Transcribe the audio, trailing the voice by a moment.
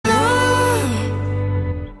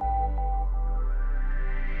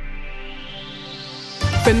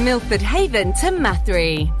From Milford Haven to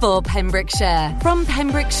Mathry. For Pembrokeshire. From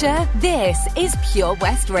Pembrokeshire, this is Pure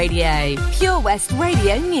West Radio. Pure West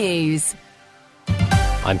Radio News.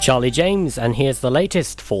 I'm Charlie James, and here's the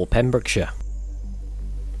latest for Pembrokeshire.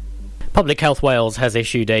 Public Health Wales has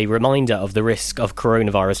issued a reminder of the risk of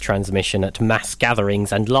coronavirus transmission at mass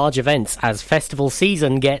gatherings and large events as festival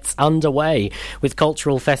season gets underway, with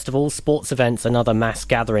cultural festivals, sports events and other mass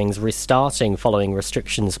gatherings restarting following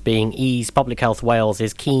restrictions being eased. Public Health Wales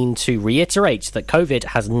is keen to reiterate that COVID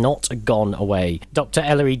has not gone away. Dr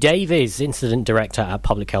Ellery Davies, Incident Director at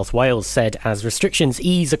Public Health Wales, said as restrictions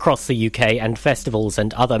ease across the UK and festivals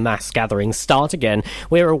and other mass gatherings start again,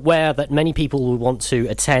 we're aware that many people will want to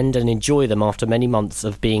attend and enjoy them after many months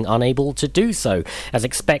of being unable to do so. As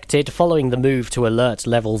expected, following the move to alert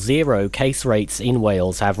level 0, case rates in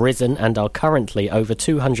Wales have risen and are currently over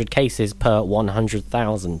 200 cases per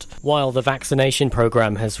 100,000. While the vaccination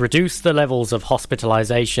programme has reduced the levels of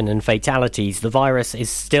hospitalisation and fatalities, the virus is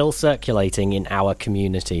still circulating in our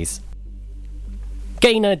communities.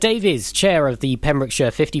 Gaynor Davies, chair of the Pembrokeshire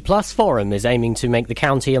 50 Plus Forum, is aiming to make the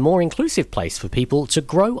county a more inclusive place for people to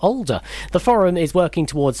grow older. The forum is working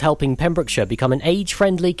towards helping Pembrokeshire become an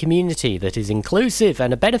age-friendly community that is inclusive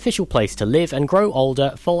and a beneficial place to live and grow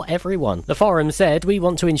older for everyone. The forum said, "We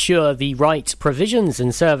want to ensure the right provisions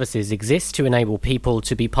and services exist to enable people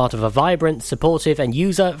to be part of a vibrant, supportive and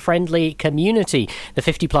user-friendly community. The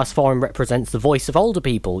 50 Plus Forum represents the voice of older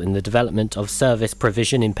people in the development of service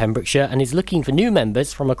provision in Pembrokeshire and is looking for new members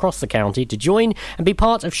from across the county to join and be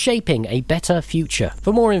part of shaping a better future."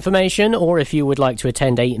 For more information, or if you would like to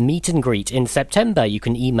attend a meet and greet in September, you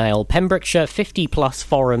can email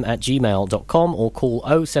pembrokeshire50plusforum@gmail.com or call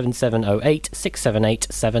 07708 678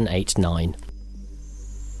 789.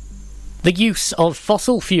 The use of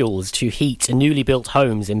fossil fuels to heat newly built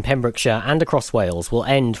homes in Pembrokeshire and across Wales will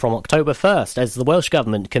end from October 1st as the Welsh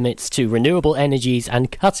Government commits to renewable energies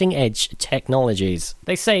and cutting-edge technologies.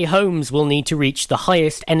 They say homes will need to reach the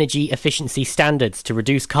highest energy efficiency standards to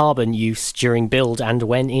reduce carbon use during build and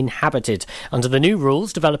when inhabited. Under the new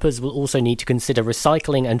rules, developers will also need to consider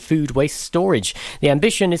recycling and food waste storage. The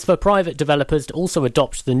ambition is for private developers to also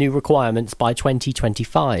adopt the new requirements by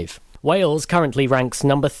 2025. Wales currently ranks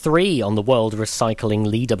number 3 on the World Recycling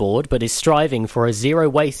Leaderboard, but is striving for a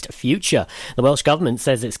zero-waste future. The Welsh Government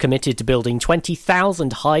says it's committed to building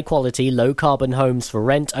 20,000 high-quality, low-carbon homes for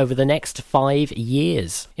rent over the next 5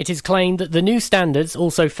 years. It is claimed that the new standards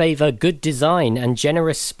also favour good design and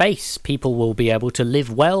generous space. People will be able to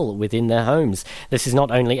live well within their homes. This is not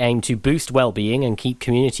only aimed to boost well-being and keep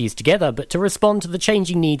communities together, but to respond to the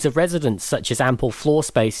changing needs of residents, such as ample floor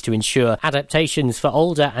space to ensure adaptations for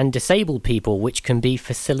older and disabled people which can be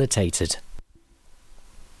facilitated.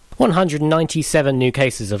 197 new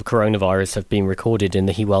cases of coronavirus have been recorded in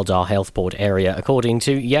the Hywel Dda Health Board area. According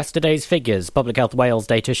to yesterday's figures, Public Health Wales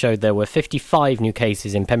data showed there were 55 new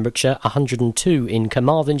cases in Pembrokeshire, 102 in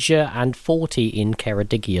Carmarthenshire and 40 in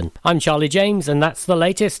Ceredigion. I'm Charlie James, and that's the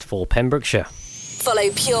latest for Pembrokeshire. Follow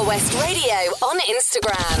Pure West Radio on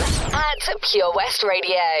Instagram at Pure West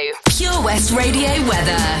Radio. Pure West Radio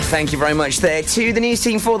weather. Thank you very much there to the news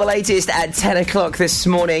team for the latest at 10 o'clock this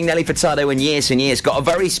morning. Nelly Furtado and Years got a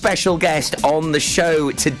very special guest on the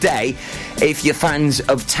show today. If you're fans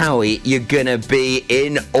of Towie, you're going to be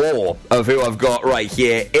in awe of who I've got right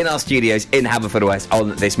here in our studios in Haverfordwest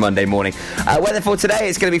on this Monday morning. Weather for today,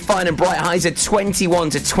 it's going to be fine and bright. Highs at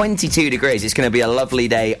 21 to 22 degrees. It's going to be a lovely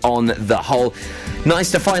day on the whole.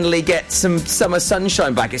 Nice to finally get some summer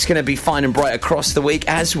sunshine back. It's going to be fine and bright across the week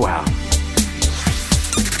as well.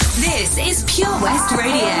 This is Pure West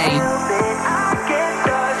Radio.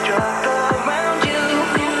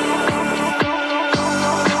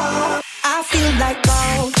 I feel like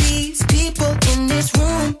all these people in this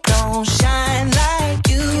room don't shine like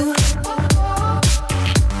you.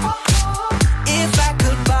 If I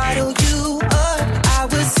could bottle you up, I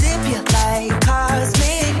would sip you like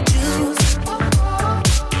cosmic juice.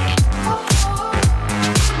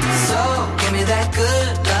 So give me that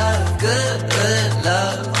good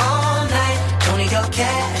love all night. Don't need your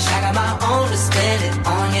cash, I got my own to spend it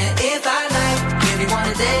on you if I like. If you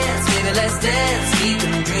wanna dance, baby, let's dance. We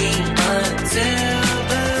can dream until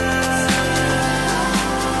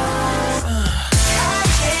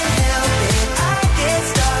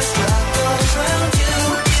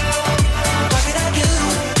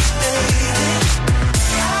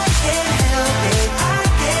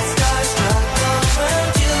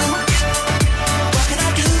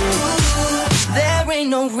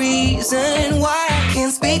no reason why I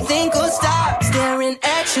can't speak, think or stop staring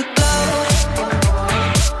at your glow.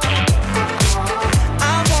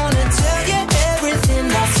 I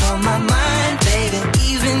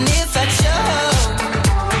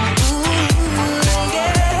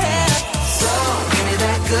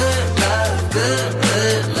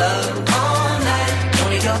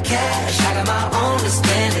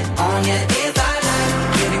on you if I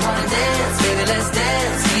like. If you wanna dance, baby, let's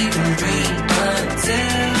dance. We can dream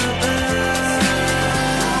until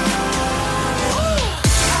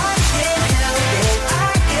I can't help it. I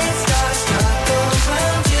get starstruck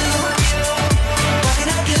around you. What can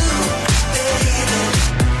I do, baby?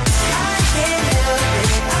 I can't help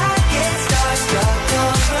it. I get starstruck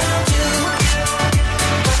around you.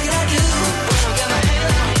 What can I do? Get my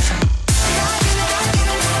hands on you.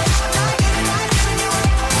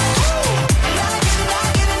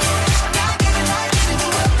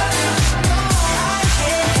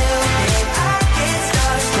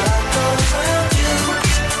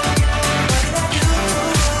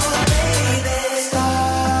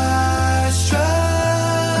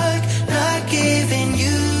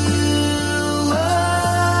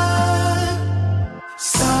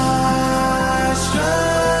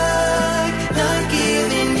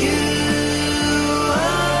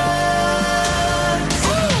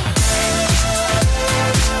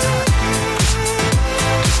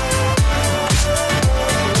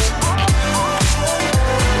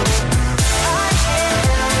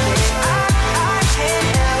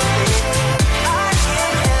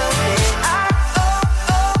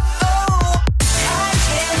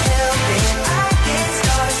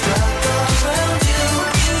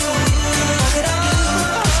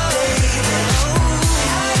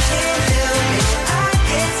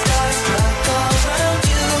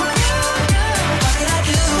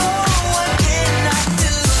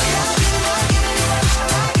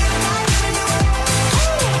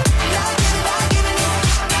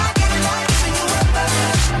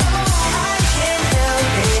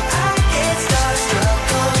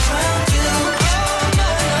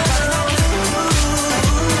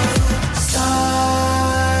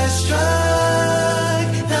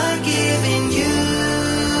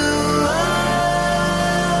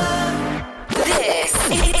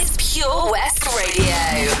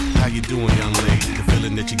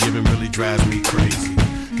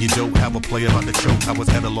 I was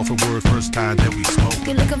at a loss for words first time that we spoke.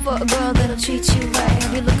 You're looking for a girl that'll treat you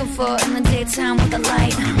right. You're looking for in the daytime with a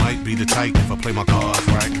light. You might be the type if I play my cards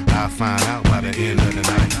right. I'll find out by the end of the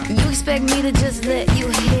night. You expect me to just let you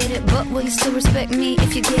hit it, but will you still respect me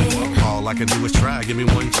if you get it? All I can do is try, give me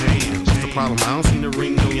one chance. What's the problem? I don't see the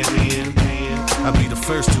ring on your hand. I'll be the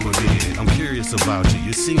first to admit I'm curious about you.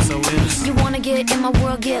 You seem so innocent. You wanna get in my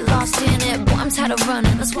world, get lost in it. Boy, I'm tired of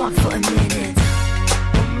running. Let's walk for a minute.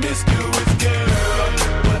 Promiscuous girl,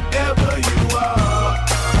 whatever you are,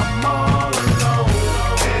 I'm all alone,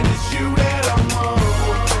 and it's you that I'm on.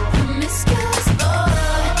 Promiscuous boy,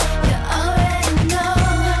 you already know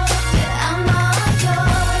that I'm all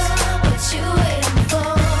yours. What you waiting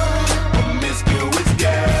for? Promiscuous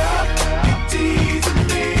girl, you teasing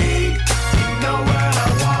me. You know what I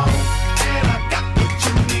want, and I got what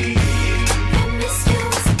you need.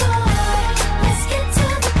 Promiscuous boy, let's get to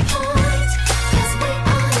the point, 'cause we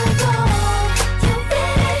on a roll. You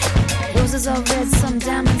ready? Roses are red, some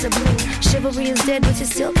diamonds are blue. Chivalry is dead, but you're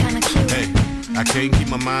still kinda cute. Hey, I can't keep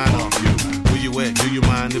my mind off you. Where you at? Do you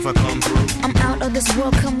mind if I come through? I'm out of this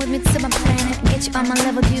world, come with me to my planet. Get you on my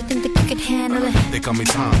level, do you think that you could handle it? They call me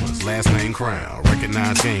Thomas, last name Crown.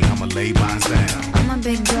 Recognize game, I'ma lay mine down. I'm a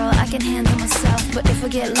big girl, I can handle myself. But if I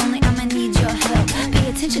get lonely, I'ma need your help. Pay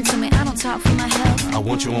attention to me, I don't talk for my health. I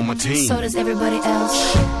want you on my team. So does everybody else.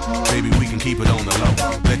 Baby, we can keep it on the low.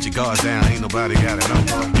 Let your guards down, ain't nobody gotta know.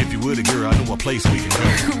 If you were the girl, I know a place we can go.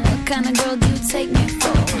 What kind of girl do you take me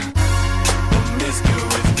for?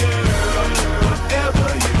 Promiscuous girl, whatever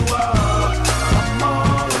you are, I'm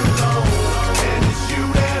all alone, and it's you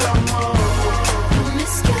that I'm on.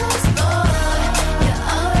 Promiscuous boy, you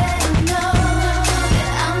already know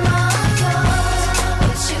that I'm all yours.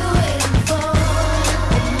 What you waiting for?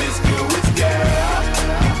 Promiscuous girl,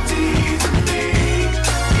 you teasing me.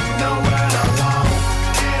 You know what I want,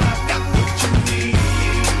 and I got what you need.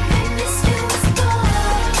 Promiscuous boy,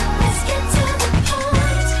 let's get to the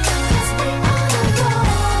point, 'cause we on a roll.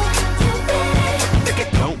 You ready?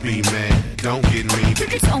 Don't be mad, don't get me.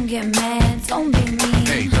 Don't get mad, don't be mean.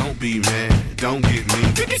 Hey, don't be mad, don't get me.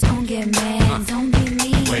 Don't get mad, don't be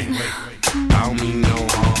mean. Wait, I don't mean no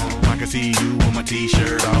harm. I can see you with my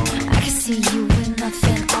t-shirt on. I can see you with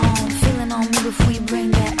nothing on. Feeling on me before you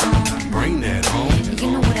bring that on. Bring that on.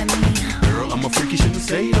 You know what I mean. Girl, I'm a freak, you shouldn't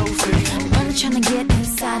say those things. I'm only trying to get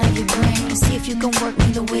inside of your brain. See if you can work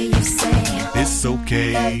me the way you say. It's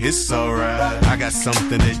okay, it's alright. I got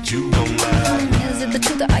something that you don't like. Is it the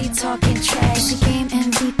truth or are you talking trash? She game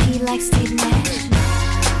MVP like Steve Nash.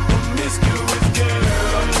 Promiscuous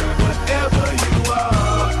girl, whatever you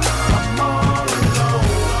are, I'm all alone,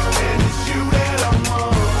 and it's you that I'm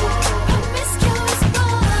on. Promiscuous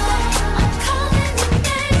boy,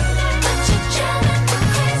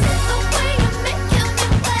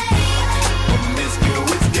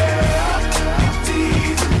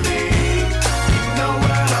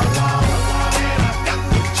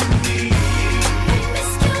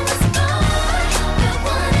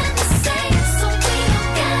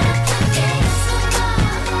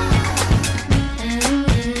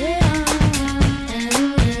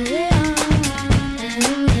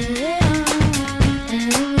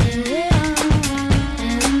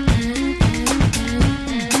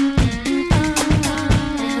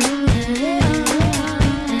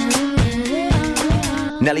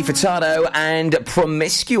 Nelly Furtado and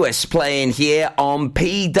Promiscuous playing here on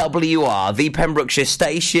PWR, the Pembrokeshire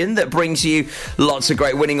station that brings you lots of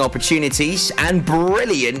great winning opportunities and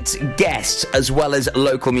brilliant guests, as well as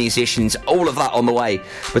local musicians. All of that on the way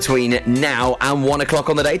between now and 1 o'clock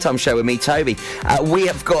on the daytime show with me, Toby. We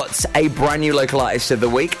have got a brand new local artist of the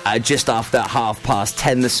week just after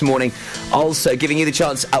 10:30 this morning. Also giving you the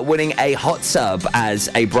chance at winning a hot tub as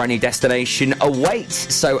a brand new destination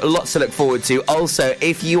awaits. So lots to look forward to. Also,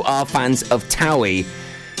 if you are fans of Towie,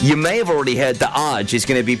 you may have already heard that Arj is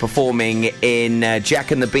going to be performing in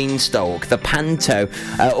Jack and the Beanstalk, the Panto,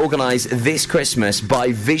 organised this Christmas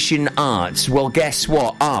by Vision Arts. Well, guess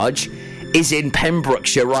what? Arj is in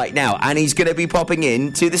Pembrokeshire right now, and he's going to be popping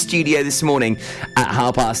in to the studio this morning at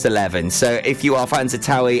 11:30. So if you are fans of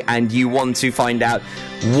Towie and you want to find out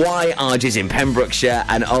why Arj is in Pembrokeshire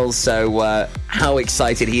and also how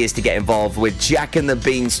excited he is to get involved with Jack and the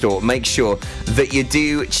Beanstalk, make sure that you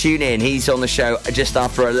do tune in. He's on the show just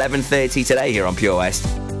after 11:30 today here on Pure West.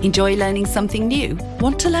 Enjoy learning something new?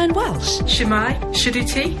 Want to learn Welsh? Shemai,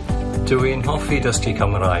 Shuduti. Dwi'n hoffi dysgu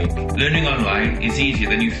Cymraeg. Learning online is easier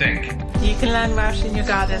than you think. You can learn Welsh in your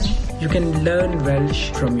garden. You can learn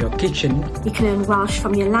Welsh from your kitchen. You can learn Welsh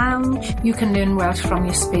from your lounge. You can learn Welsh from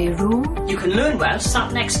your spare room. You can learn Welsh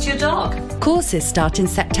sat next to your dog. Courses start in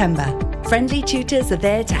September. Friendly tutors are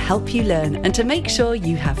there to help you learn and to make sure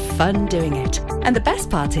you have fun doing it. And the best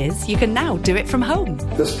part is, you can now do it from home.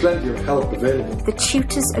 There's plenty of help available. The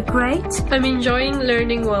tutors are great. I'm enjoying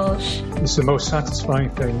learning Welsh. It's the most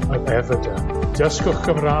satisfying thing I've ever done. Dysgwch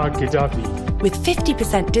Cymraeg gyda fi. With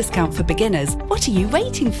 50% discount for beginners, what are you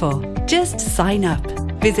waiting for? Just sign up.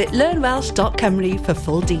 Visit learnwelsh.cymru for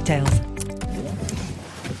full details.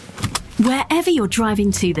 Wherever you're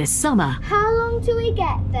driving to this summer, How long till we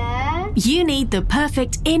get there? you need the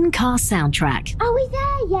perfect in-car soundtrack. Are we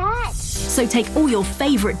there yet? So take all your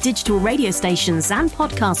favourite digital radio stations and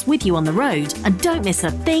podcasts with you on the road and don't miss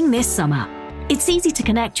a thing this summer. It's easy to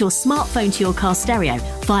connect your smartphone to your car stereo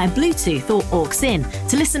via Bluetooth or aux-in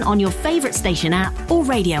to listen on your favourite station app or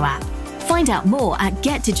radio app. Find out more at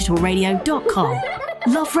getdigitalradio.com.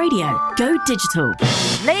 Love radio. Go digital.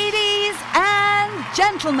 Ladies and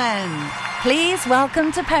gentlemen, please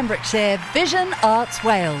welcome to Pembrokeshire Vision Arts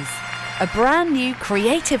Wales, a brand new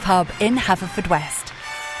creative hub in Haverfordwest.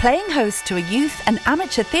 Playing host to a youth and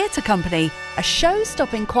amateur theatre company, a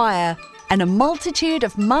show-stopping choir, and a multitude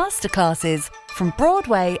of masterclasses from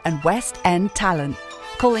Broadway and West End talent,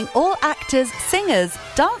 calling all actors, singers,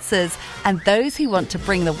 dancers, and those who want to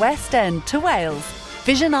bring the West End to Wales.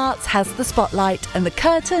 Vision Arts has the spotlight and the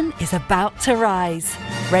curtain is about to rise.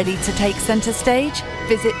 Ready to take centre stage?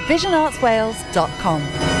 Visit visionartswales.com.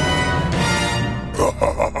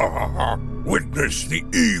 Witness the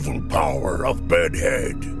evil power of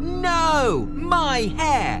Bedhead. No! My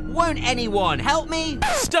hair! Won't anyone help me?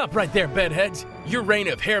 Stop right there, bedheads. Your reign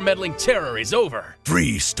of hair-meddling terror is over.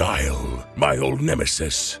 Freestyle, my old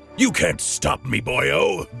nemesis. You can't stop me,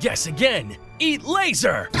 boyo. Guess again. Eat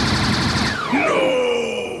laser!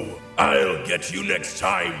 No! I'll get you next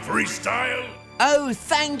time, Freestyle. Oh,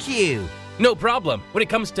 thank you. No problem. When it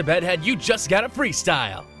comes to bedhead, you just gotta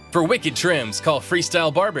freestyle. For wicked trims, call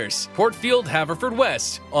Freestyle Barbers, Portfield,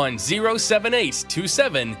 Haverfordwest, on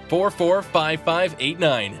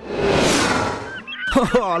 07827445589.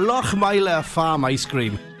 Lochmeyler Farm Ice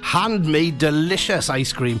Cream. Handmade delicious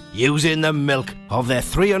ice cream using the milk of their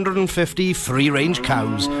 350 free-range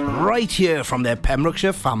cows right here from their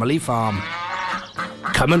Pembrokeshire family farm.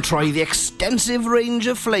 Come and try the extensive range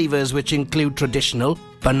of flavours which include traditional,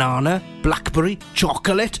 banana, blackberry,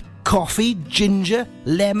 chocolate, coffee, ginger,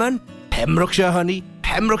 lemon, Pembrokeshire honey,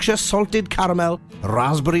 Pembrokeshire salted caramel,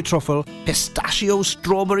 raspberry truffle, pistachio,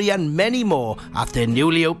 strawberry and many more at their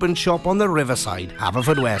newly opened shop on the Riverside,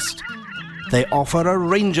 Haverfordwest. They offer a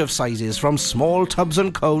range of sizes from small tubs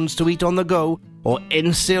and cones to eat on the go or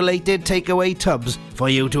insulated takeaway tubs for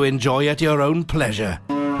you to enjoy at your own pleasure.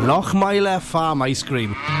 Lochmeyler Farm Ice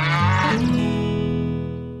Cream.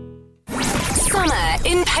 Summer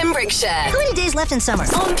in Pembrokeshire. How many days left in summer?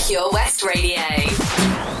 On Pure West Radio.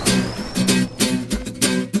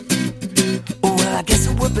 Well, I guess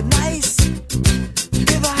it would be nice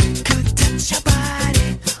if I could touch your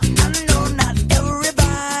body. I know not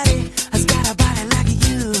everybody has got a body like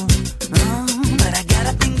you, but I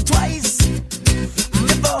gotta think twice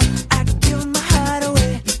before I give my heart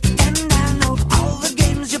away. And I know all the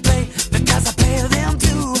games you play because I play them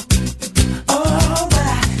too. Oh, but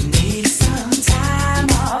I need some time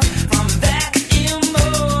off from that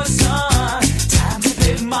emotion. Time to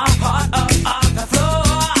pick my heart up off the floor.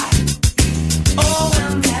 Oh,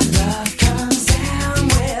 when that love comes down,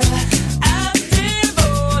 well, I feel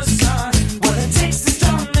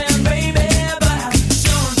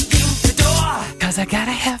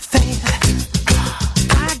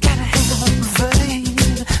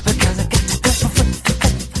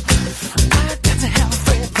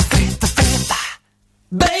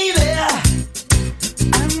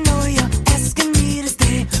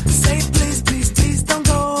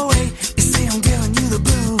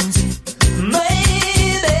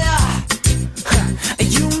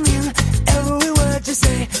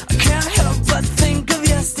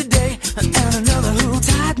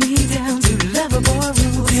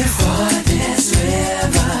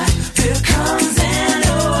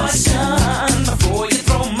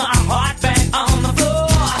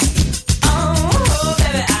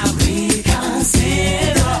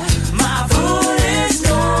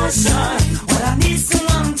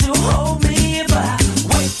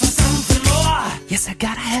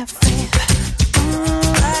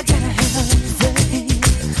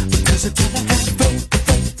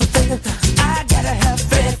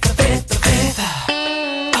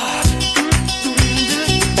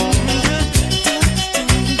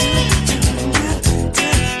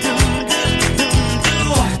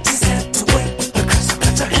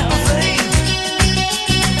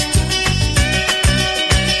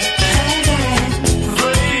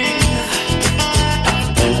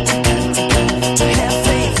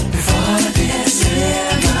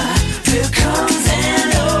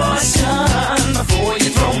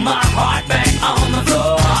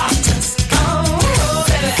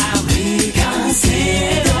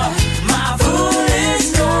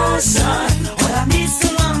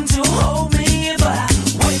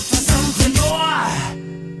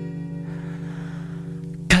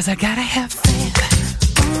 'cause I gotta have faith.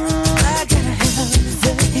 I gotta have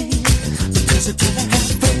faith, because I gotta have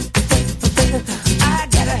faith, I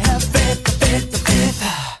gotta have faith.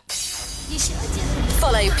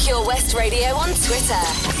 Follow Pure West Radio on Twitter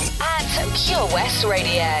 @Pure West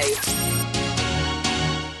Radio.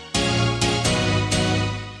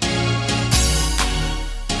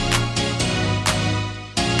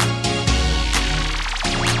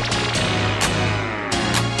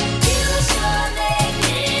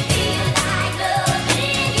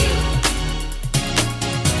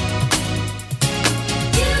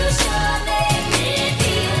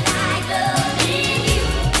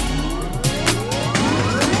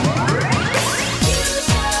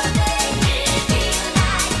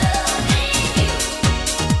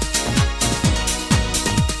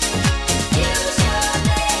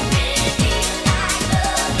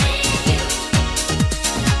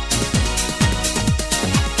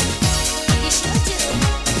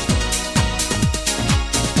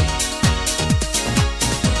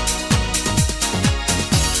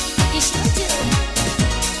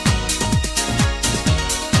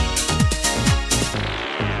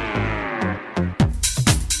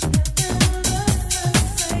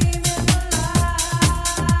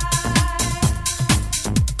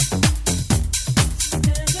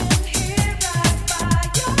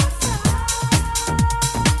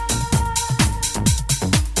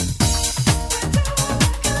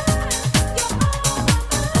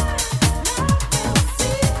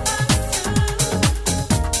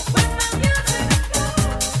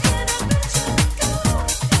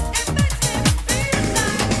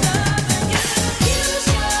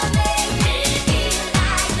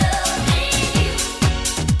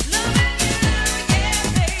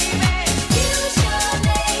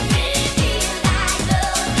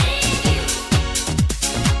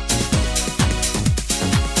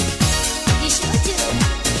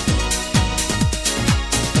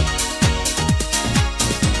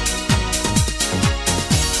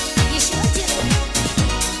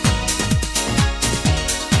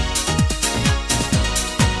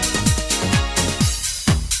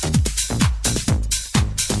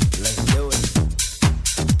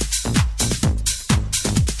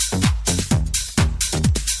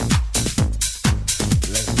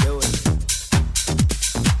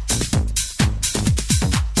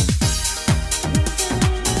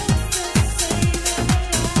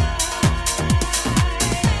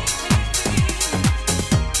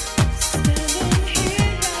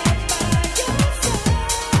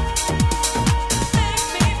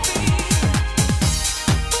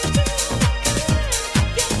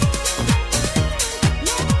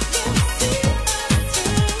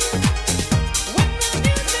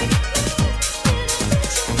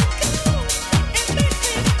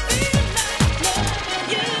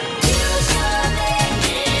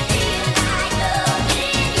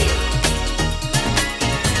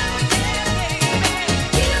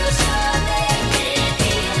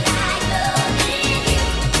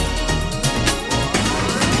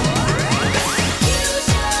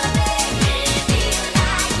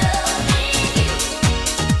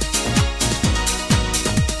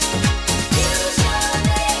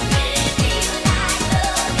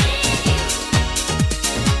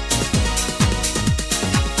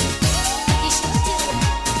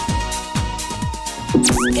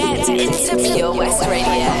 Get into Pure West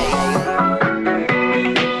Radio.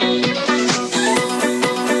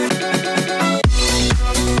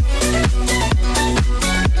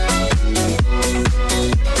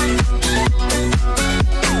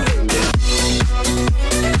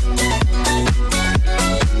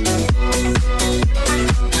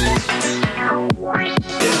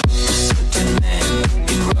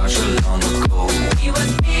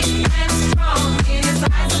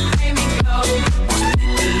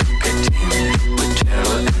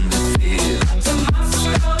 Feel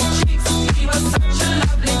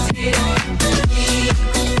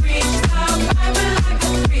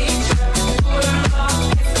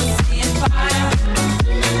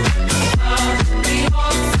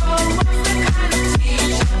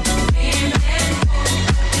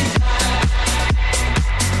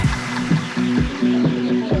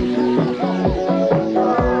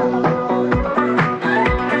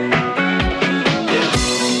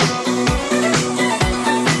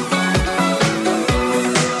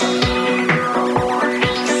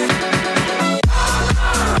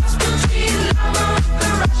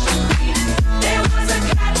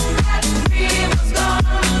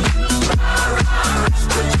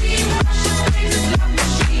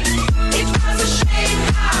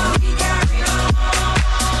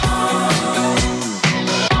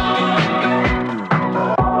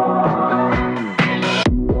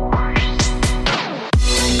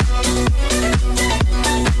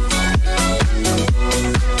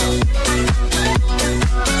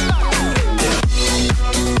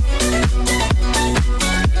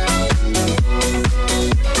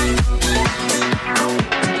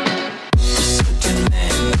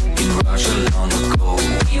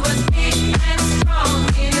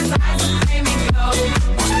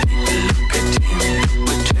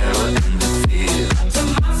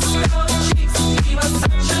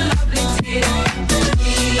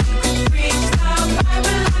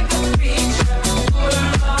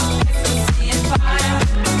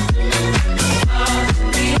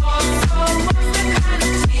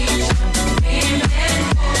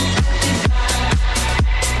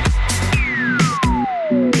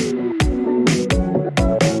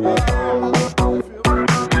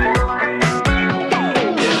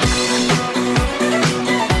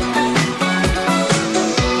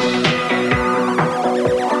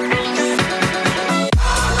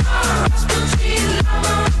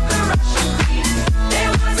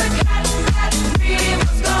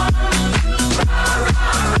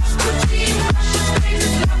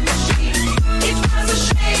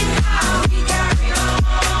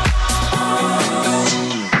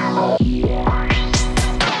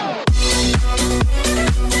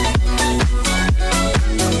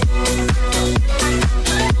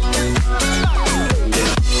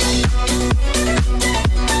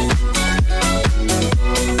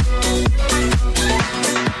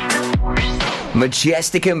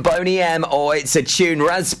Majestic and Boney M, or it's a tune.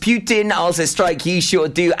 Rasputin, Also Strike, You Sure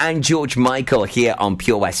Do, and George Michael here on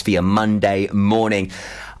Pure West for your Monday morning.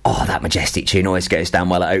 Oh, that majestic tune always goes down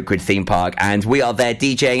well at Oakwood Theme Park, and we are there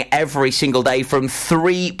DJing every single day from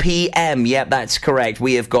 3 p.m. Yep, that's correct.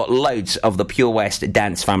 We have got loads of the Pure West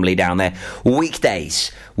dance family down there. Weekdays,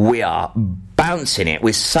 we are bouncing it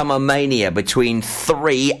with Summer Mania between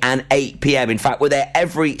 3 and 8 p.m. In fact, we're there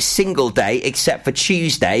every single day except for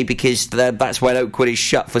Tuesday, because that's when Oakwood is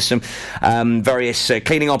shut for some various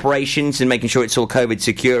cleaning operations and making sure it's all COVID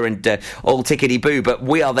secure and all tickety-boo. But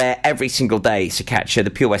we are there every single day to catch the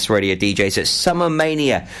Pure West Radio DJs at Summer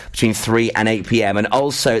Mania between 3 and 8 p.m. And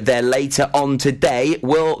also there later on today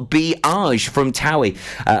will be Aj from Towie,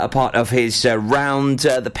 a part of his round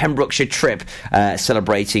the Pembrokeshire trip,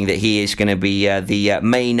 celebrating that he is going to be the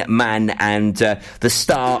main man and the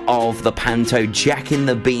star of the panto Jack in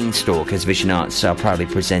the Beanstalk, as Vision Arts are proudly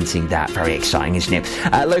presenting that. Very exciting, isn't it?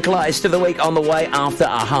 Local artist of the week on the way after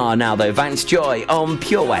Aha. Now though, Vance Joy on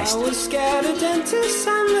Pure West. I was scared of dentists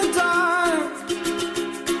and the dark.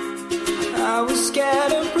 I was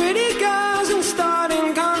scared of pretty girls and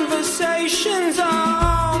starting conversations.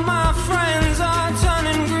 All my friends are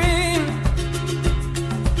turning green.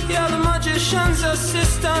 Yeah, the magician's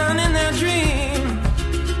assistant in their dream.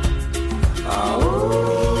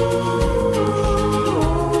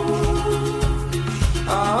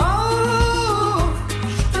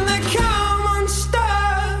 And they come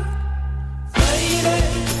unstuck. Lady,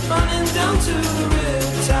 running down to the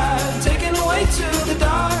riptide, taken away to the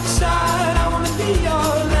dark side. I wanna be your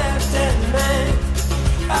left-hand man.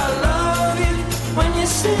 I love you when you're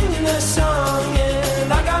singing that song,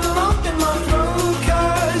 and I got a lump in my throat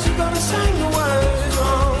 'cause you're gonna sing the words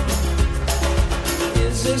wrong.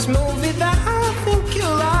 Is this movie that I think you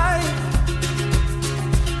like?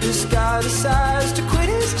 This guy decides to quit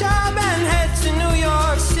his job and head to New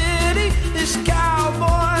York City. This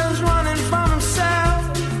cowboy's running from himself.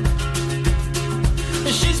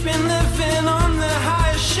 She's been living on the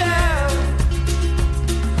highest shelf.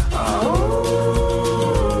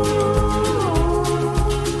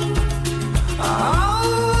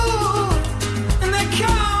 And they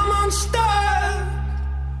come unstuck.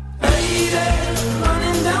 Lady,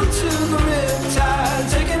 running down to the riptide,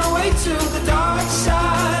 taken away to the dark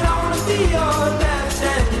side. I wanna be your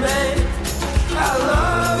left-hand man. I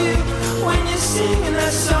love you when you're singing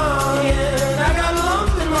that song, and I got a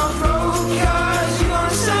lump in my throat 'cause you're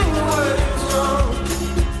gonna sing the words wrong.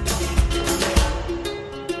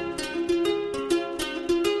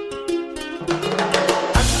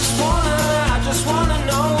 I just wanna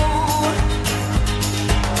know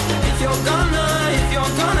if you're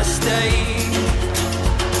gonna stay.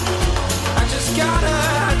 I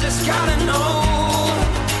just gotta know.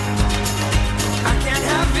 I can't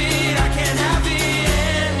have it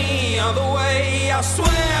any other way. I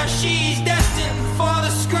swear she's destined for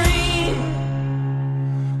the screen.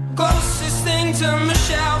 Closest thing to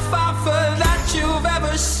Michelle Pfeiffer that you've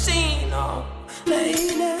ever seen. Oh,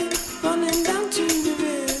 lady, running down to the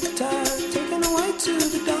riptide, taken away to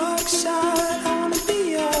the dark side. I wanna be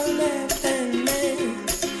your left-hand man.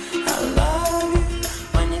 I love you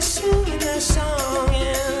when you're singing that song,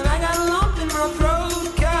 and I got a lump in my throat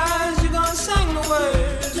 'cause you're gonna sing the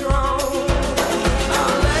words wrong.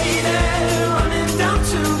 Oh, lady, running down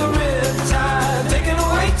to the riptide, taken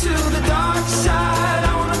away to the dark side.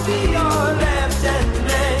 I wanna be your left-hand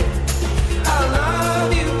man. I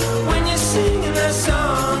love you when you're singing that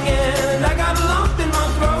song, and I got a lump in my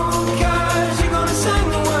throat 'cause you're gonna sing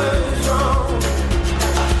the words wrong.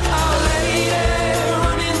 Oh, lady,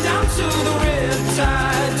 running down to the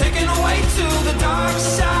riptide, taken away to the dark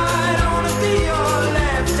side. I wanna be your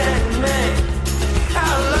left-hand man.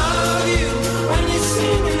 I love you when you're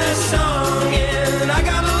singing that song, and I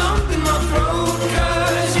got a lump in my throat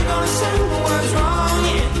 'cause you're gonna sing the words wrong.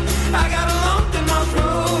 Yeah, I got a lump in my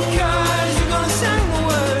throat 'cause you're gonna sing the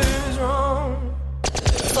words wrong.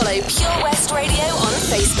 Follow Pure West Radio on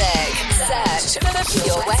Facebook. Search for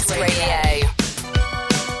Pure West Radio.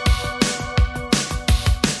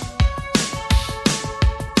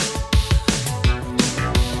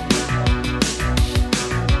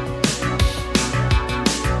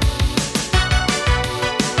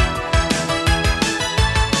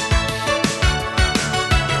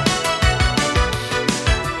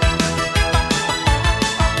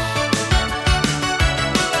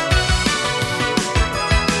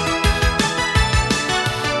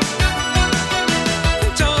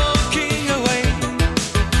 Talking away.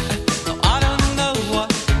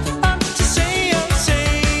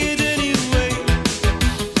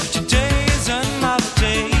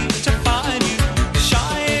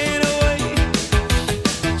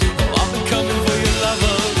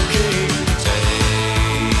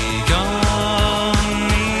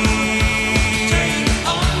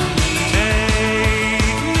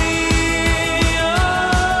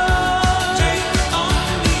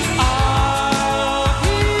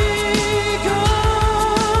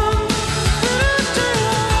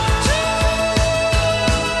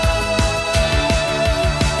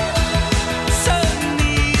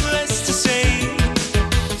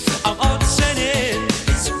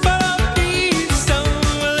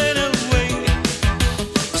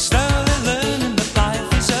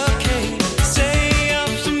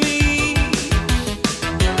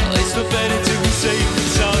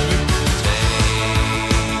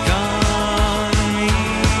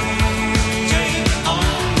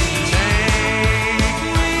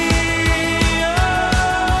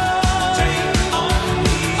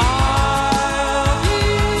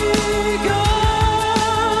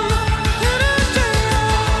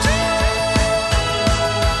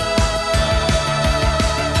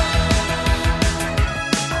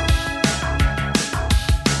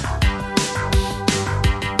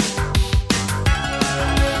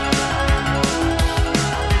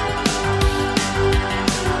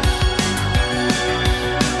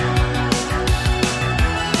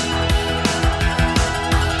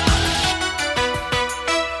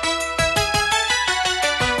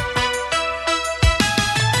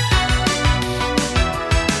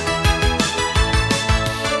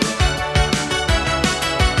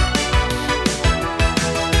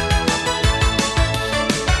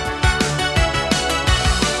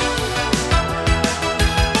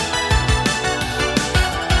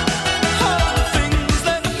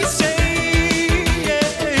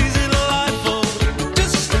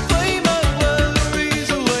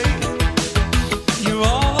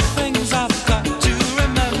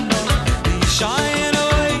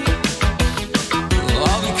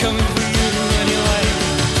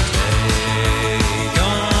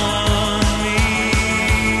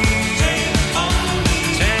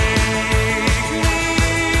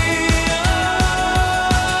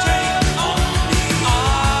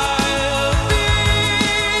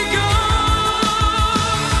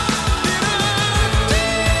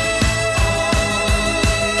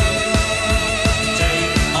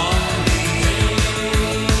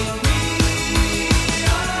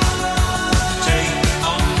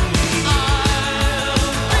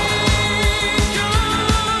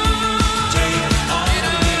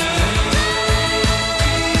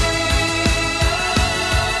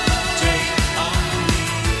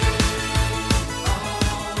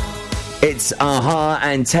 It's Aha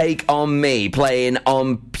and Take On Me, playing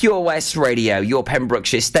on Pure West Radio, your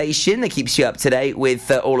Pembrokeshire station that keeps you up to date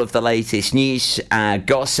with all of the latest news,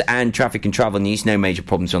 goss and traffic and travel news. No major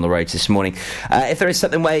problems on the roads this morning. If there is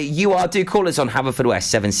something where you are, do call us on Haverfordwest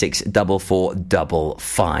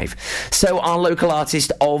 764455. So our local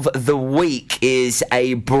artist of the week is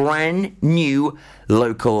a brand new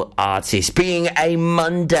local artist. Being a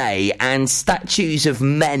Monday, and Statues of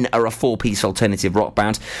Men are a four-piece alternative rock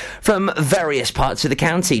band from various parts of the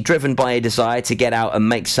county. Driven by a desire to get out and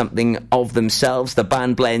make something of themselves, the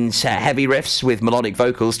band blends heavy riffs with melodic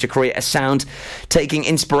vocals to create a sound taking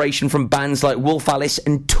inspiration from bands like Wolf Alice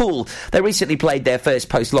and Tool. They recently played their first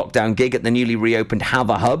post-lockdown gig at the newly reopened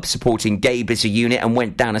Haver Hub, supporting Gabe as a unit, and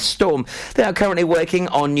went down a storm. They are currently working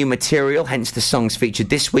on new material, hence the songs featured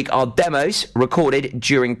this week are demos recorded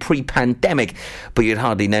during pre-pandemic, but you'd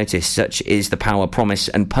hardly notice, such is the power, promise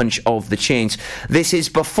and punch of the tunes. This is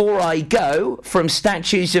Before I Go from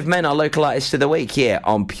Statues of Men, our local artist of the week, here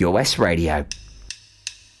on Pure West Radio.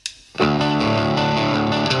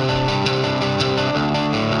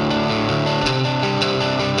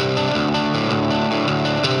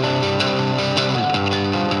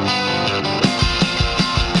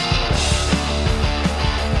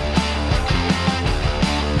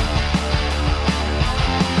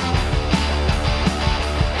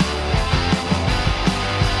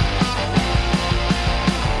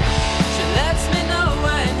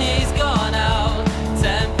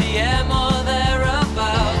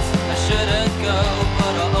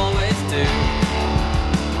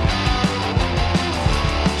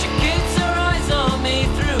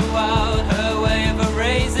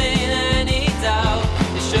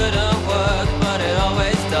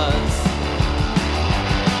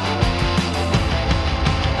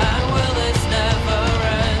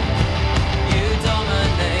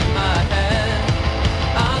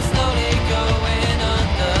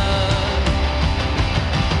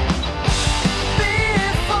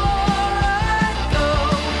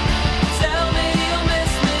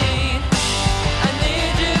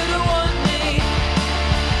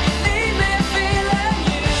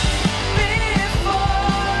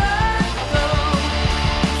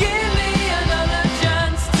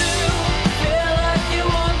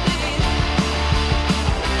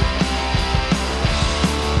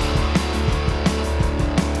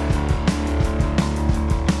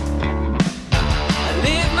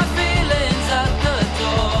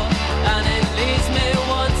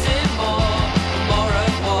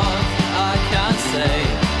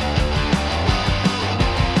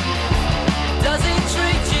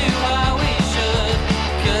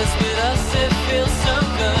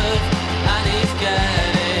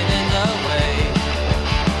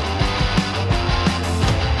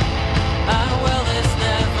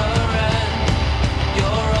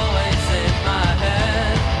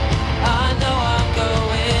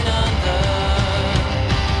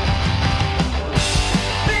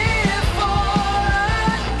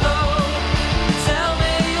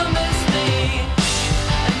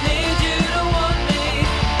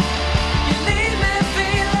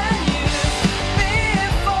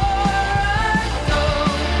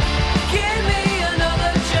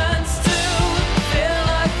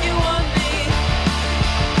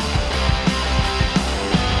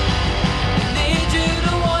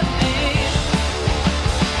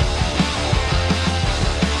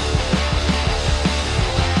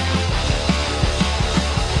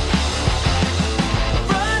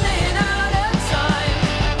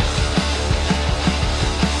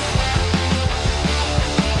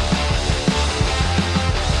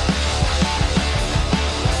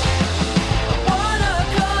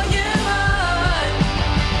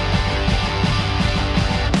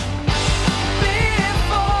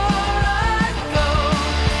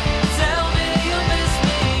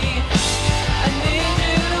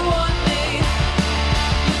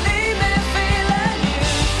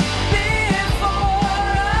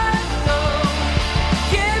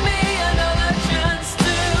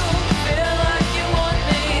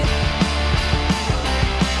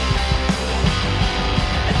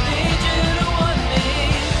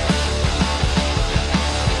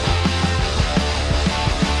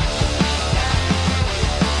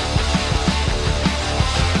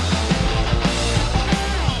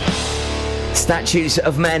 Statues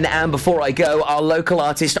of Men, and Before I Go, our local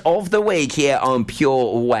artist of the week here on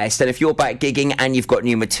Pure West. And if you're back gigging and you've got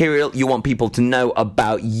new material, you want people to know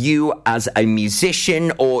about you as a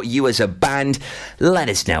musician or you as a band, let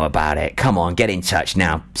us know about it. Come on, get in touch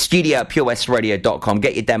now. Studio@purewestradio.com,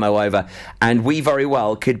 get your demo over, and we very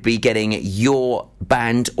well could be getting your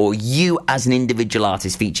band or you as an individual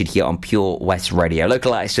artist featured here on Pure West Radio.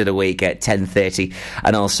 Local Artist of the Week at 10:30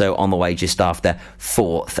 and also on the way just after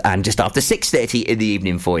 4th and just after 6:30 in the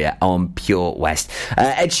evening for you on Pure West.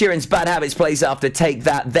 Ed Sheeran's Bad Habits plays after Take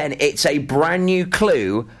That. Then it's a brand new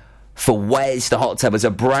clue for Where's the Hot Tub as a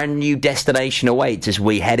brand new destination awaits as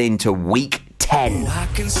we head into week 10. I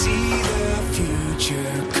can see the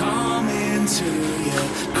future coming to you,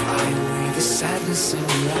 cry away the sadness in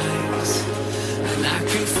your eyes, and I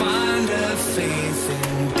can find a faith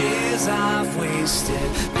in days I've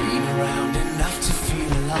wasted, been around enough to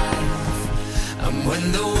feel alive. And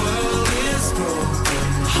when the world is broken,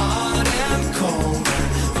 hard and cold,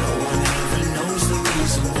 no one ever knows the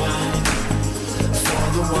reason why. For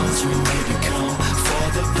the ones we may become, for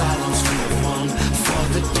the battles we have won, for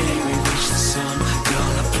the day we reach the sun,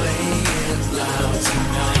 gonna play it loud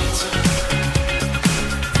tonight.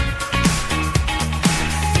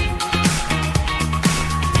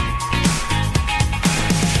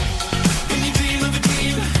 When you dream of a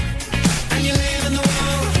dream and you live in the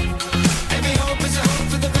world, every hope is a hope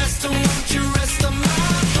for the best, and won't you rest on my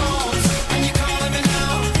bones? And you're calling me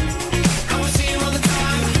now, I was here all the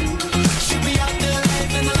time. Should be out there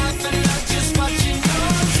living the life and not just watching. No,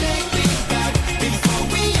 take me back before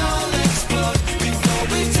we all explode, before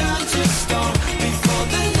we turn to stone, before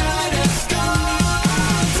the night has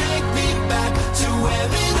gone. Take me back to where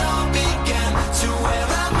it all began, to where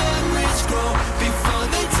our memories grow, before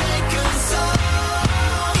they take us all.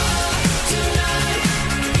 Tonight,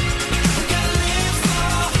 we gotta live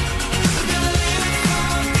for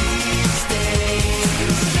these days.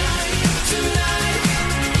 Tonight,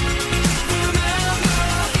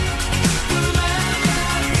 remember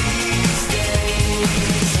these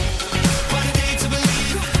days. What a day to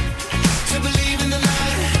believe in the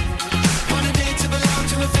light. What a day to belong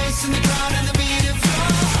to a face in the crowd and the beat of your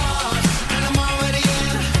heart. And I'm already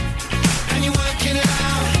in, and you're working it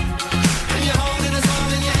out, and you're holding us all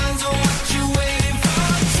in your hands. Oh, what you waiting for?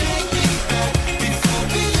 Take me back before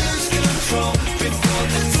we lose control, before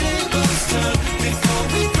the tables turn, before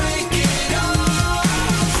we break it all.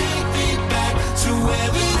 Take me back to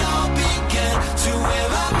where it all began, to where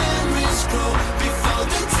our memories grow, before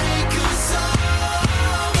they take us all.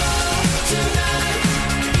 Tonight,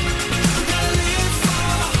 we gotta live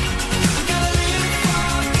for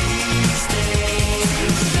these days.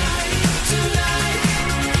 Tonight,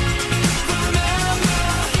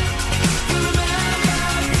 remember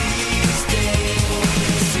these days.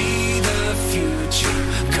 See the future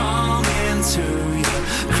coming to you,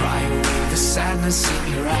 cry away the sadness in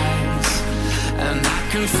your eyes, and I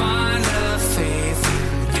can find a faith in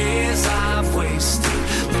days I've wasted,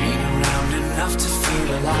 been around enough to feel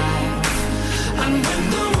alive. And when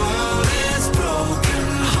the world is broken,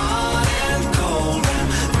 hard and cold, and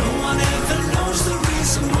no one ever knows the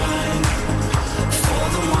reason why. For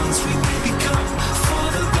the ones we may become, for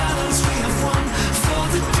the battles we have won, for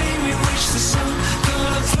the day we reach the sun,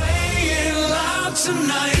 gonna play it loud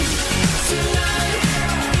tonight. Tonight,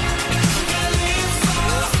 we gotta live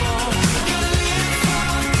for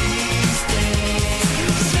these days.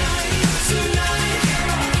 Tonight,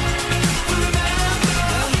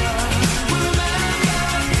 remember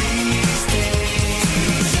these days.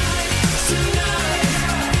 Tonight,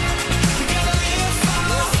 we gotta live for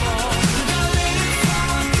these days. Tonight,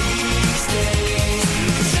 remember these days.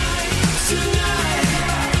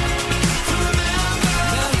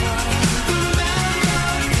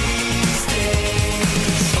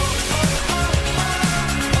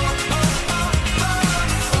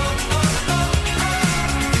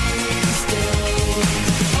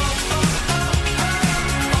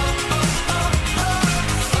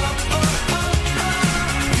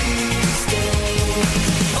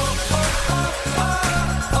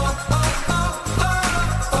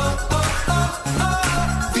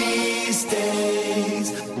 These days.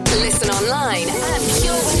 Listen online at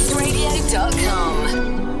purewestradio.com.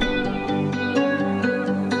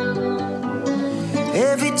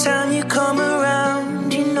 Every time you come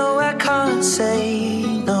around, you know I can't say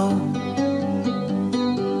no.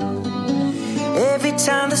 Every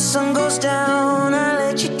time the sun goes down, I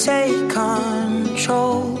let you take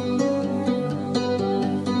control.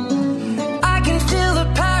 I can feel the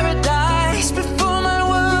paradise before my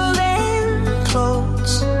world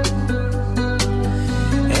implodes.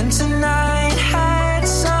 And tonight had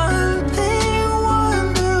something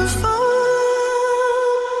wonderful.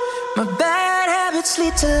 My bad habits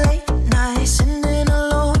lead to late nights, sitting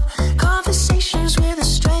alone, conversations with a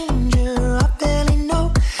stranger I barely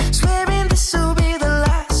know, swearing this will be the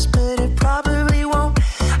last, but it probably won't.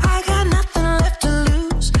 I got nothing left to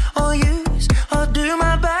lose or use, or do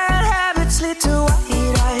my bad habits lead to what?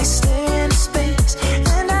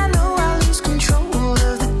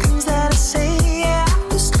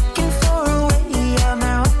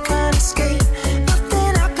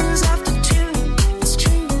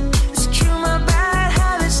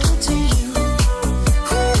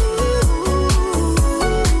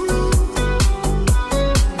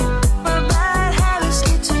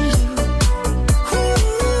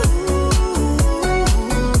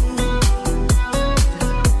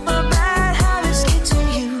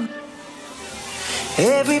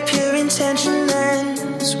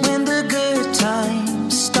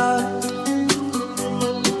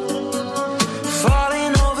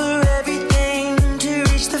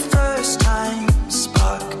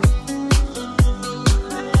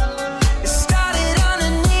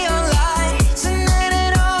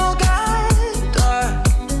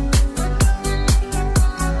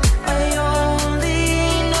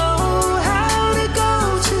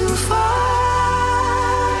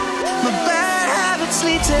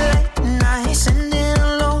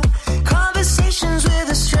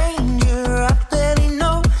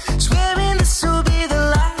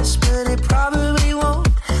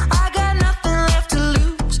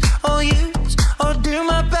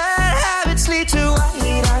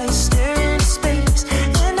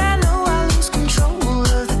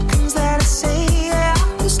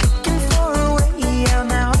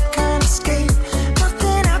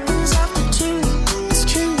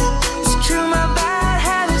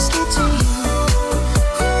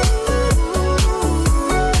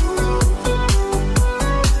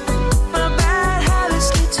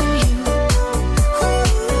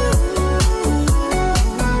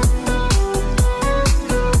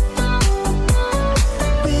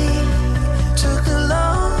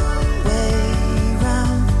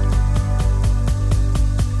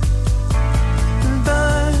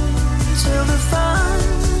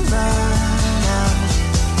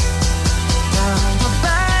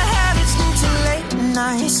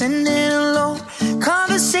 sending alone.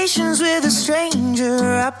 Conversations with a stranger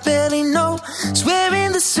I barely know.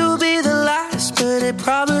 Swearing this will be the last, but it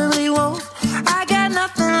probably won't. I got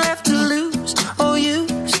nothing left to lose or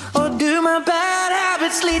use, or do my bad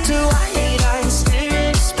habits lead to white eyes staring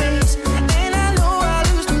into space? And I know I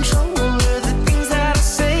lose control of the things that I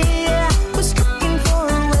say. Yeah, I was looking for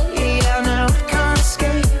a way out, now I can't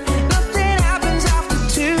escape. Nothing happens after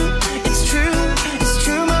two. It's true,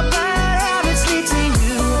 my bad habits lead to you.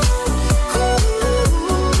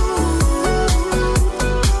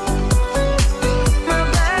 My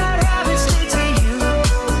bad habits lead to you.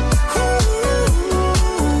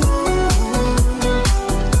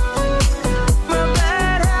 My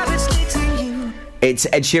bad habits lead to you. It's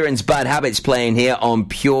Ed Sheeran's Bad Habits playing here on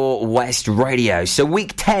Pure West Radio. So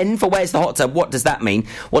week 10 for Where's the Hot Tub, what does that mean?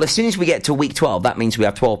 Well, as soon as we get to week 12, that means we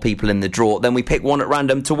have 12 people in the draw. Then we pick one at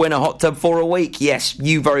random to win a hot tub for a week. Yes,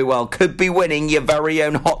 you very well could be winning your very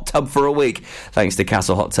own hot tub for a week. Thanks to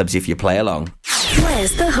Castle Hot Tubs if you play along.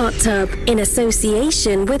 Where's the Hot Tub? In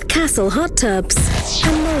association with Castle Hot Tubs,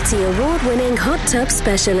 a multi-award-winning hot tub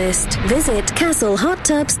specialist. Visit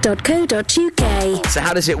castlehottubs.co.uk. So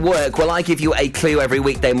how does it work? Well, I give you a clue every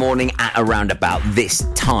weekday morning at around about this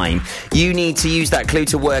time. You need to use that clue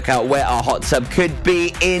to work out where our hot tub could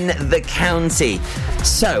be in the county.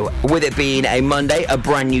 So, with it being a Monday, a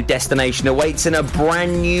brand new destination awaits and a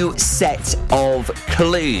brand new set of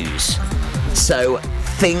clues. So,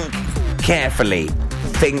 think carefully,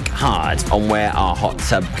 think hard on where our hot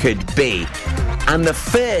tub could be. And the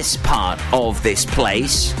first part of this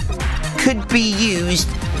place could be used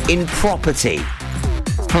in property.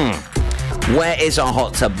 Where is our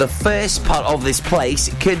hot tub? The first part of this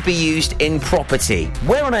place could be used in property.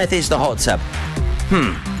 Where on earth is the hot tub?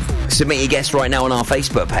 Submit your guess right now on our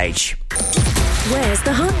Facebook page. Where's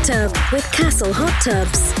the Hot Tub? With Castle Hot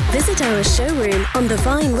Tubs. Visit our showroom on the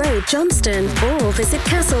Vine Road, Johnston, or visit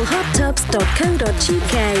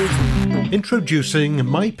castlehottubs.co.uk. Introducing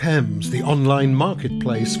MyPems, the online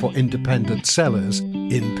marketplace for independent sellers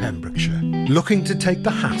in Pembrokeshire. Looking to take the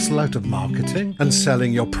hassle out of marketing and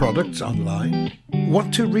selling your products online?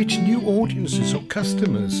 Want to reach new audiences or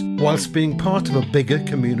customers whilst being part of a bigger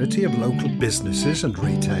community of local businesses and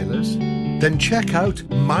retailers? Then check out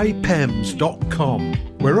mypems.com.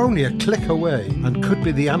 We're only a click away and could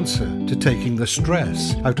be the answer to taking the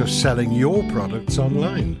stress out of selling your products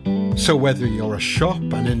online. So whether you're a shop,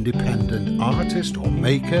 an independent artist or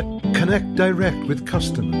maker, connect direct with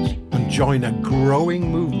customers and join a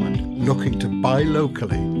growing movement looking to buy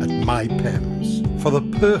locally at MyPems. For the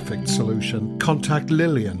perfect solution, contact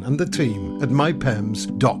Lillian and the team at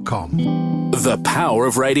mypems.com. The power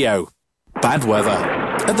of radio. Bad weather.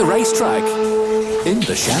 At the racetrack. In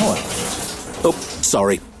the shower. Oh,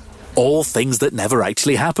 sorry. All things that never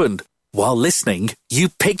actually happened. While listening, you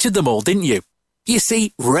pictured them all, didn't you? You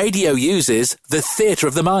see, radio uses the theatre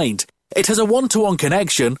of the mind. It has a one-to-one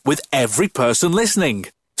connection with every person listening.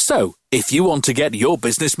 So, if you want to get your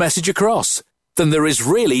business message across, then there is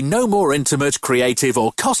really no more intimate, creative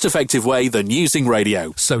or cost-effective way than using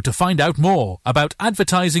radio. So to find out more about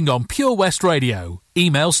advertising on Pure West Radio,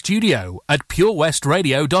 email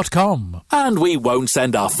studio@purewestradio.com. And we won't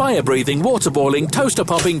send our fire-breathing, water-boiling,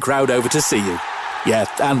 toaster-popping crowd over to see you. Yeah,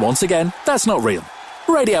 and once again, that's not real.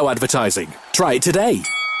 Radio advertising. Try it today.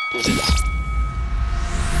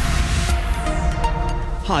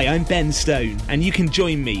 Hi, I'm Ben Stone, and you can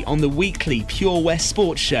join me on the weekly Pure West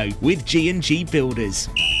Sports Show with G&G Builders.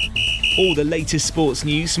 All the latest sports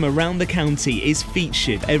news from around the county is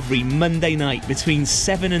featured every Monday night between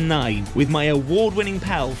 7 and 9 with my award-winning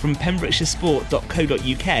pal from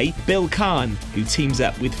pembrokeshiresport.co.uk, Bill Kahn, who teams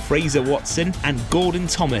up with Fraser Watson and Gordon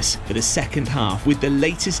Thomas for the second half with the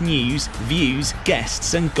latest news, views,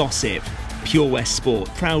 guests and gossip. Pure West Sport,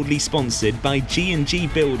 proudly sponsored by G&G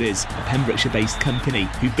Builders, a Pembrokeshire-based company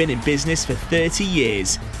who've been in business for 30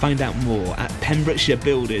 years. Find out more at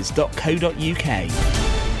pembrokeshirebuilders.co.uk.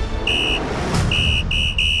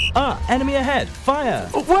 Enemy ahead. Fire.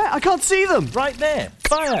 Where? I can't see them. Right there.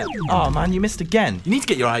 Fire. Oh, man, you missed again. You need to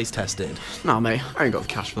get your eyes tested. Nah, mate, I ain't got the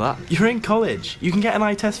cash for that. You're in college. You can get an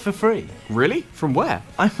eye test for free. Really? From where?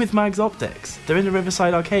 I'm with Mags Optics. They're in the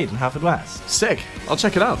Riverside Arcade in Haverfordwest. Sick. I'll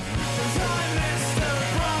check it out.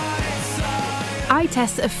 Eye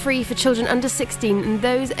tests are free for children under 16 and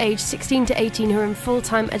those aged 16 to 18 who are in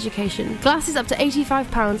full-time education. Glasses up to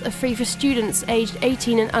 £85 are free for students aged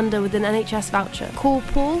 18 and under with an NHS voucher. Call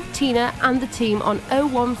Paul, Tina and the team on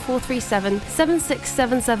 01437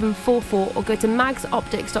 767744 or go to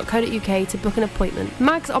magsoptics.co.uk to book an appointment.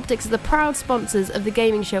 Mags Optics are the proud sponsors of the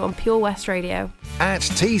gaming show on Pure West Radio. At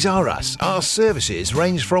Tees R Us, our services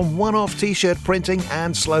range from one-off t-shirt printing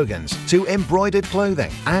and slogans to embroidered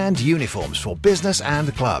clothing and uniforms for business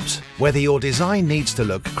and clubs. Whether your design needs to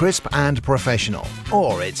look crisp and professional,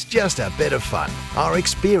 or it's just a bit of fun, our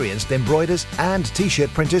experienced embroiders and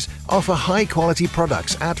t-shirt printers offer high-quality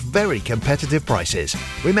products at very competitive prices.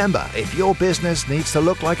 Remember, if your business needs to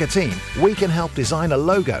look like a team, we can help design a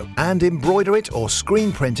logo and embroider it or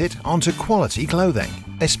screen print it onto quality clothing,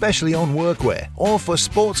 especially on workwear or for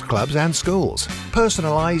sports clubs and schools.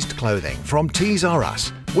 Personalised clothing from Tees R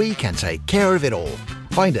Us. We can take care of it all.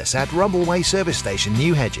 Find us at Rumbleway Service Station,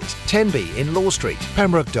 New Hedges, 10B in Law Street,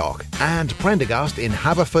 Pembroke Dock, and Prendergast in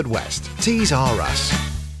Haverfordwest. Tees R Us.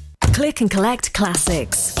 Click and collect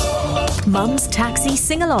classics. Mum's taxi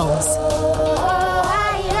sing-alongs.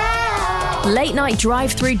 Late night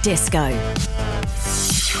drive-through disco.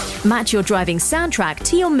 Match your driving soundtrack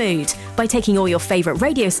to your mood by taking all your favourite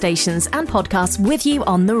radio stations and podcasts with you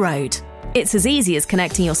on the road. It's as easy as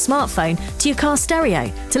connecting your smartphone to your car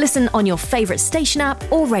stereo to listen on your favourite station app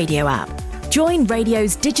or radio app. Join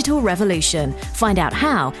radio's digital revolution. Find out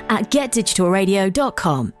how at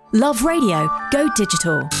getdigitalradio.com. Love radio, go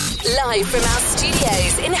digital. Live from our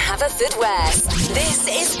studios in Haverfordwest, this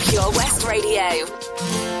is Pure West Radio.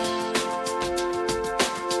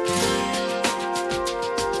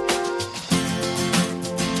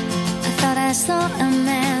 I saw a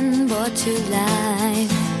man brought to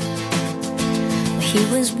life. He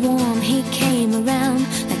was warm, he came around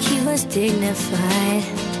like he was dignified.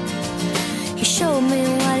 He showed me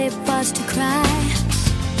what it was to cry.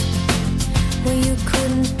 Well, you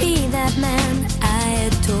couldn't be that man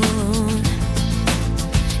I adored.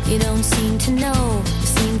 You don't seem to know,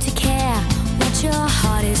 seem to care what your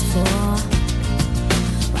heart is for.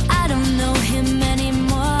 Well, I don't know him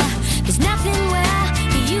anymore. There's nothing where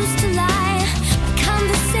he used to lie.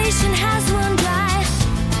 Conversation has run dry.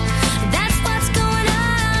 That's what's going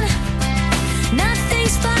on.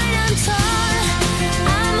 Nothing's fine, I'm torn.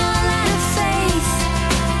 I'm all out of faith.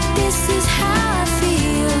 This is how I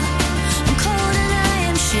feel. I'm cold and I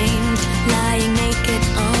am shamed, lying naked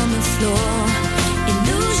on the floor.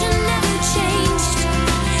 Illusion never changed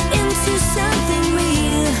into something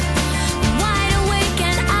real. I'm wide awake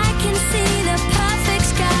and I can see the perfect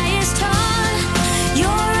sky is torn. You're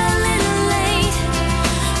a little late.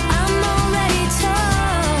 I'm already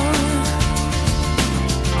torn.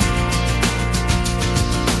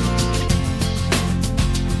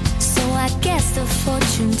 So I guess the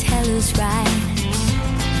fortune teller's right.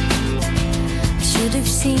 I should have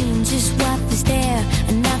seen just what was there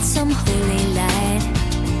and not some holy light.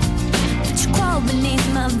 But you crawl beneath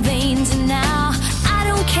my veins and now I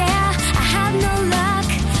don't care. I have no luck.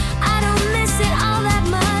 I don't miss it all that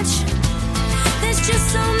much. There's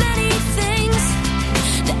just so many things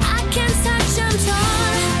that I can't touch. I'm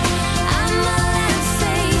torn. I'm all out of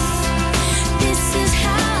faith. This is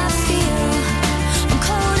how I feel. I'm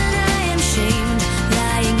cold and I am shamed,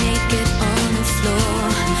 lying naked on the floor.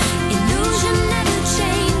 Illusion never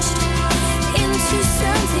changed into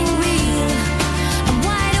something real. I'm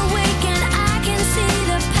wide awake and I can see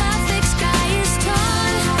the perfect sky is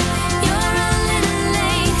torn. You're a little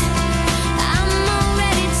late. I'm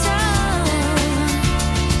already torn.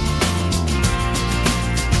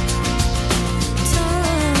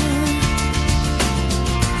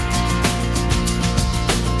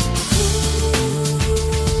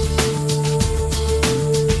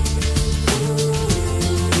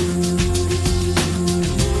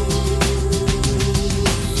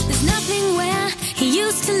 There's nothing where he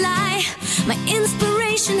used to lie. My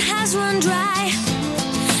inspiration has run dry.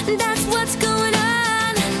 That's what's going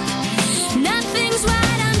on. Nothing's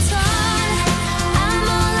right, I'm torn. I'm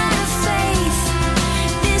all out of faith.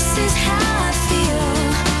 This is how I feel.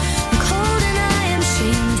 I'm cold and I am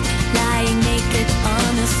shamed, lying naked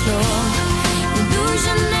on the floor.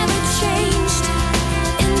 Illusion never changed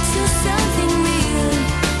into something real.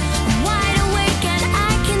 I'm wide awake and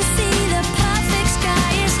I can see the perfect sky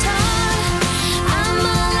is torn. I'm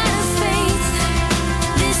all out of faith.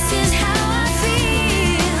 This is how I feel.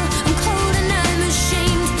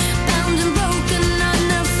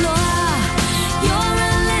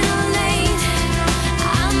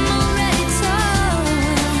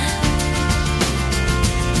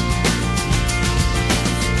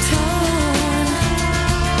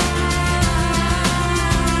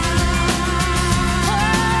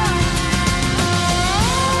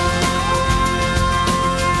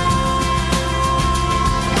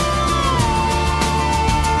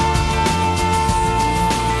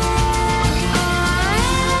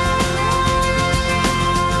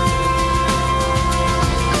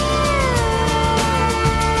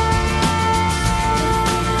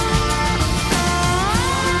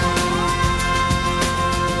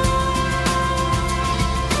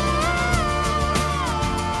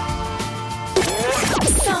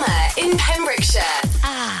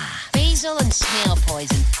 Diesel and snail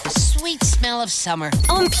poison. The sweet smell of summer.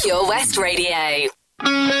 On Pure West Radio.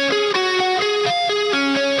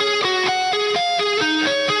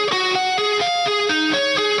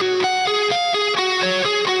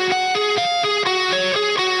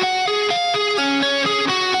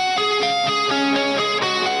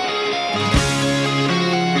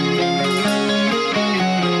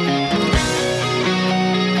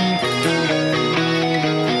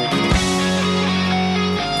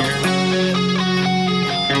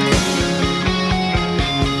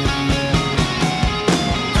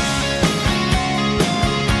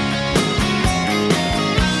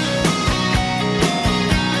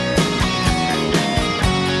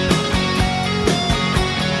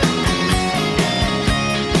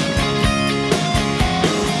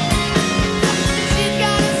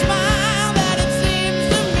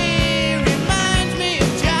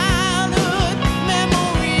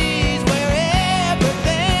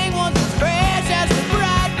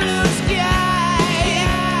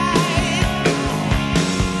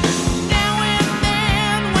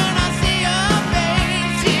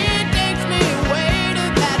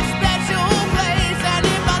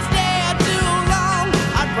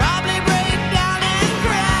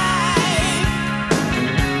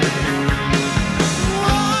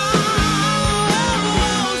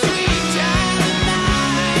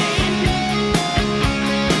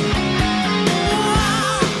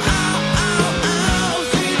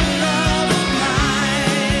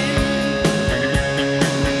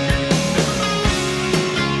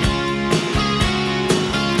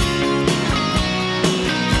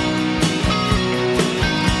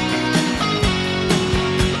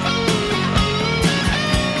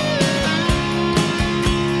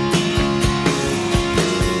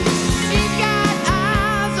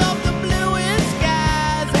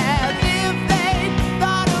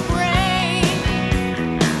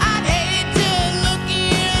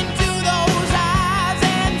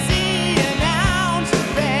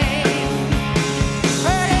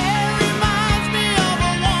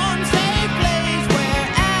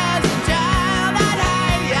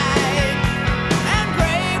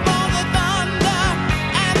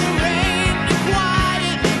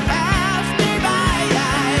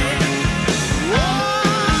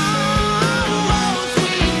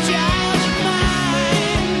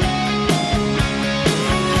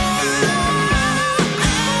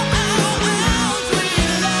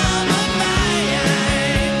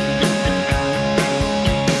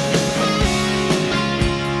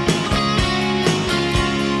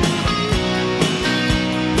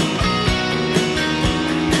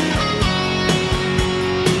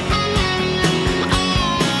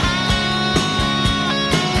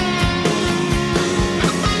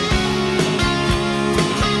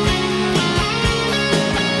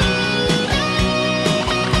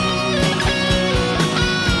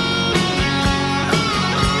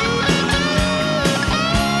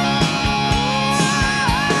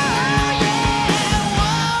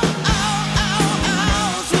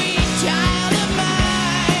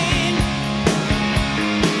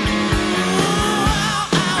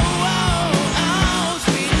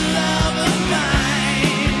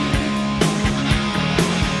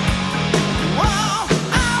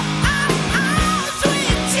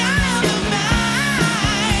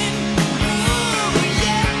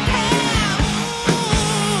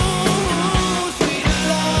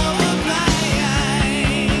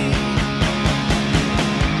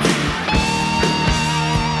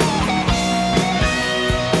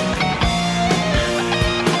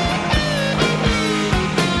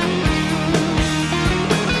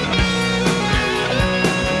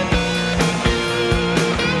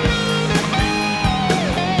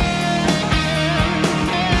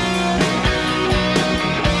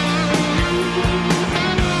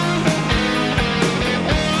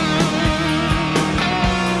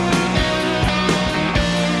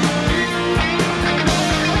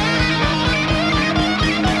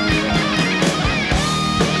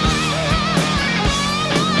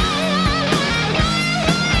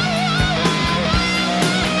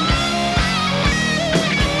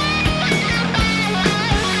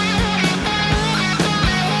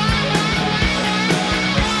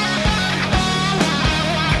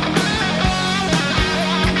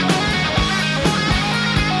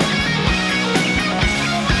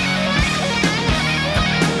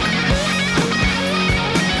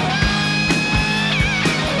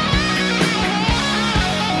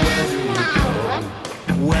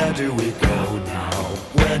 Where do we go now?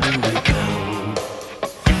 Where do we go?